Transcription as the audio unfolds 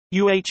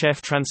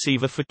UHF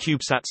transceiver for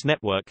CubeSats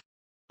network.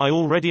 I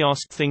already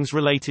asked things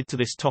related to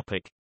this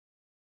topic,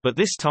 but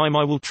this time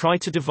I will try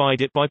to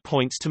divide it by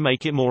points to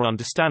make it more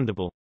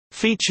understandable.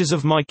 Features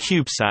of my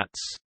CubeSats.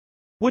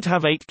 Would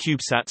have 8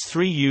 CubeSats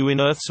 3U in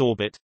Earth's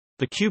orbit.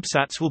 The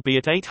CubeSats will be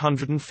at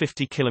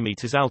 850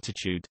 km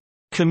altitude.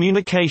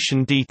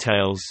 Communication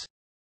details.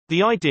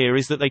 The idea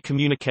is that they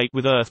communicate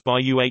with Earth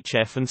by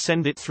UHF and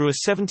send it through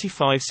a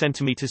 75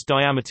 cm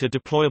diameter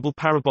deployable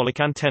parabolic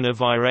antenna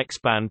via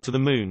X-band to the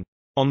Moon.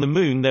 On the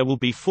Moon there will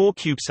be 4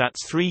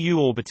 CubeSats 3U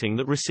orbiting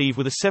that receive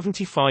with a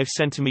 75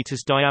 cm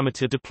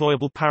diameter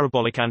deployable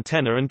parabolic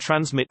antenna and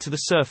transmit to the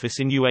surface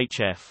in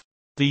UHF.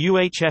 The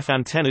UHF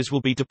antennas will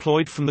be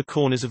deployed from the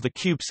corners of the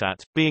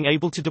CubeSat, being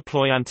able to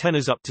deploy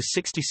antennas up to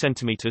 60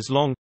 cm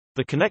long.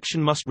 The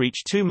connection must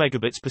reach 2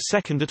 megabits per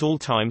second at all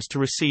times to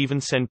receive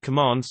and send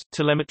commands,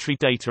 telemetry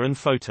data and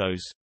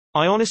photos.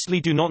 I honestly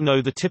do not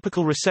know the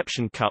typical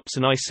reception cups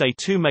and I say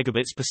 2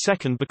 megabits per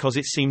second because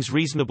it seems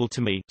reasonable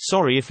to me.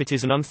 Sorry if it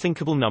is an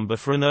unthinkable number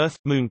for an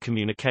Earth-Moon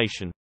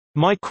communication.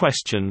 My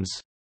questions.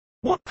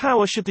 What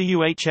power should the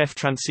UHF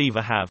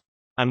transceiver have?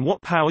 And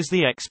what powers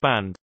the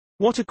X-band?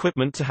 What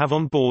equipment to have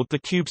on board the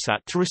CubeSat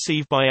to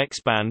receive by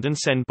X-band and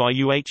send by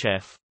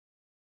UHF?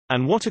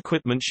 And what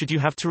equipment should you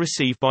have to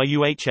receive by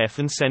UHF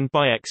and send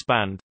by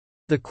X-band?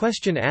 The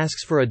question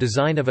asks for a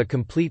design of a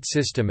complete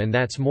system and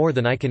that's more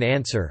than I can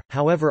answer.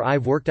 However,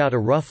 I've worked out a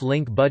rough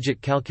link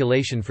budget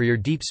calculation for your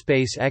deep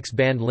space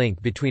X-band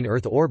link between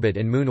Earth orbit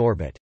and Moon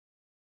orbit.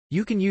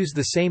 You can use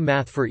the same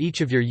math for each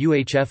of your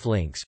UHF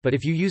links, but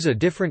if you use a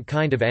different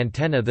kind of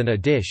antenna than a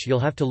dish, you'll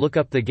have to look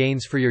up the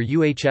gains for your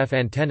UHF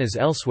antennas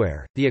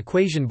elsewhere. The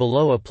equation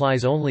below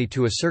applies only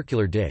to a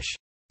circular dish.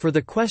 For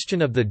the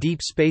question of the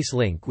deep space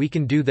link, we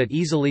can do that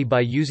easily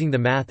by using the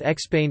math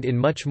explained in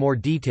much more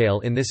detail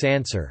in this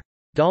answer.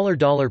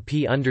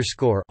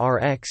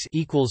 $P_RX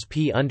equals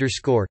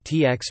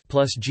P_TX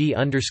plus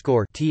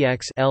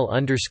G_TX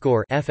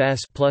L_FS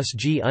plus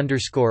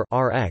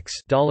G_RX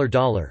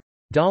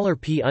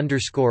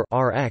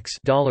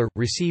 $P_RX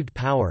received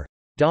power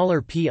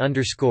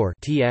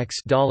 $P_TX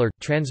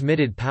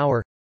transmitted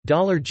power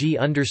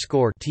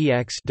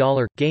 $G_TX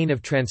gain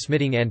of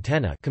transmitting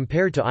antenna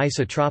compared to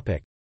isotropic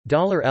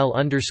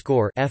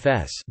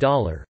 $L_FS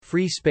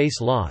free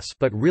space loss,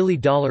 but really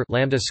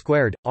 $lambda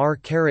squared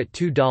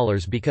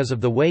 $R$2 because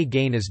of the way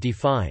gain is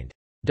defined.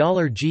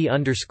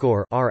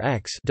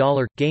 $G_RX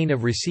gain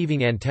of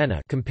receiving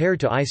antenna compared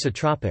to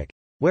isotropic,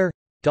 where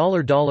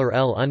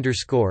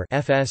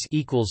 $L_FS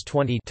equals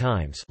 20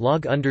 times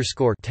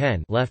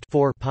log_10 left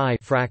 4 pi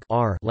frac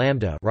r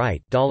lambda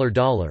right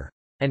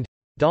and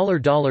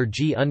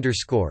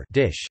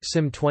 $G_dish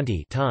sim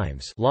 20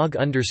 times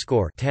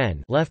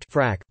log_10 left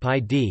frac pi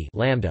d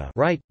lambda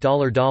right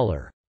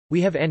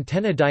We have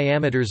antenna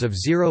diameters of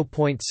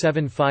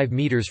 0.75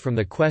 meters from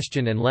the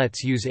question and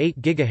let's use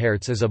 8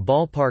 GHz as a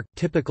ballpark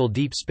typical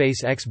deep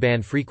space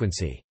X-band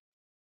frequency.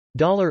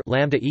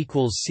 $lambda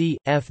equals c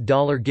f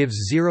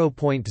gives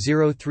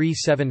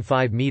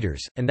 0.0375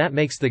 meters, and that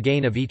makes the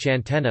gain of each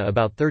antenna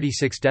about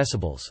 36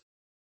 decibels.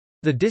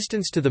 The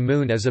distance to the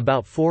Moon is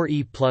about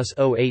 4e plus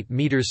 08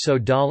 meters, so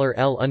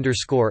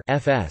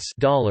 $L_FS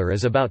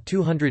is about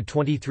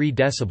 223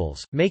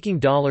 decibels, making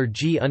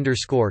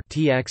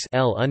 $G_TX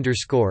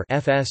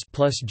L_FS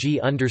plus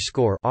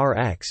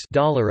G_RX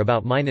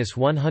about minus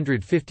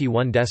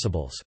 151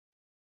 decibels.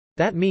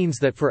 That means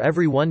that for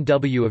every 1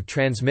 W of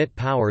transmit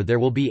power there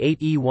will be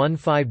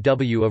 8e15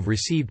 W of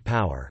received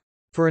power.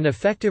 For an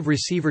effective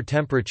receiver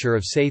temperature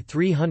of say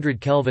 300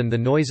 Kelvin, the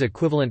noise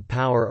equivalent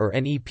power or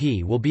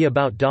NEP will be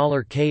about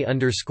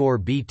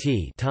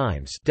 $K_BT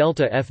times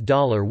delta F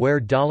 $,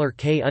 where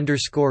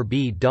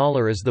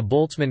 $K_B is the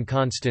Boltzmann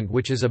constant,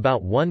 which is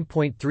about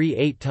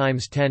 1.38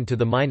 times 10 to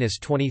the minus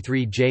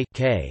 23 J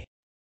K.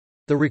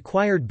 The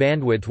required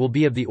bandwidth will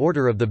be of the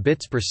order of the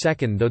bits per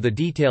second, though the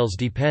details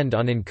depend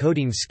on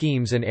encoding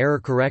schemes and error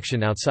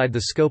correction outside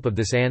the scope of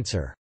this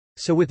answer.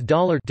 So with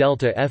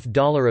 $delta F of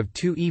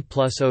 2e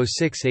plus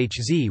 06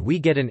 Hz we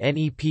get an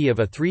NEP of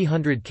a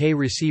 300K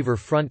receiver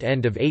front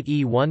end of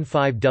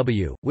 8e15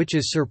 W, which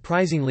is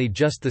surprisingly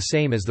just the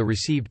same as the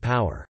received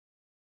power.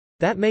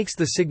 That makes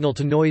the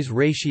signal-to-noise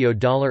ratio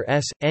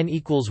 $S/N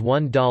equals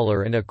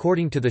 $1, and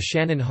according to the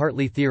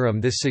Shannon-Hartley theorem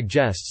this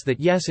suggests that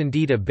yes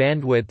indeed a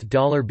bandwidth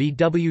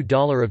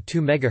 $BW of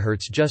 2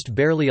 MHz just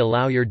barely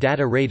allow your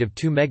data rate of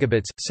 2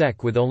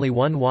 megabits/sec with only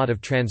 1 watt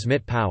of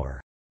transmit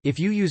power. If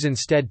you use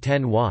instead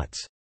 10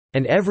 watts,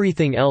 and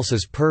everything else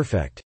is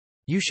perfect,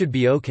 you should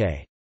be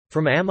okay.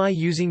 From am I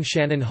using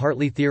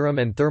Shannon-Hartley theorem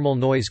and thermal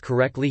noise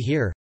correctly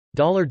here?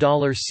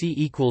 $C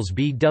equals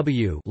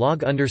BW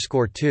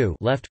log_2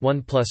 left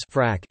 1 plus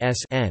frac S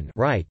n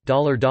right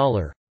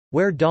 $,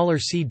 where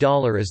 $C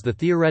is the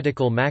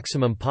theoretical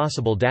maximum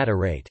possible data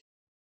rate.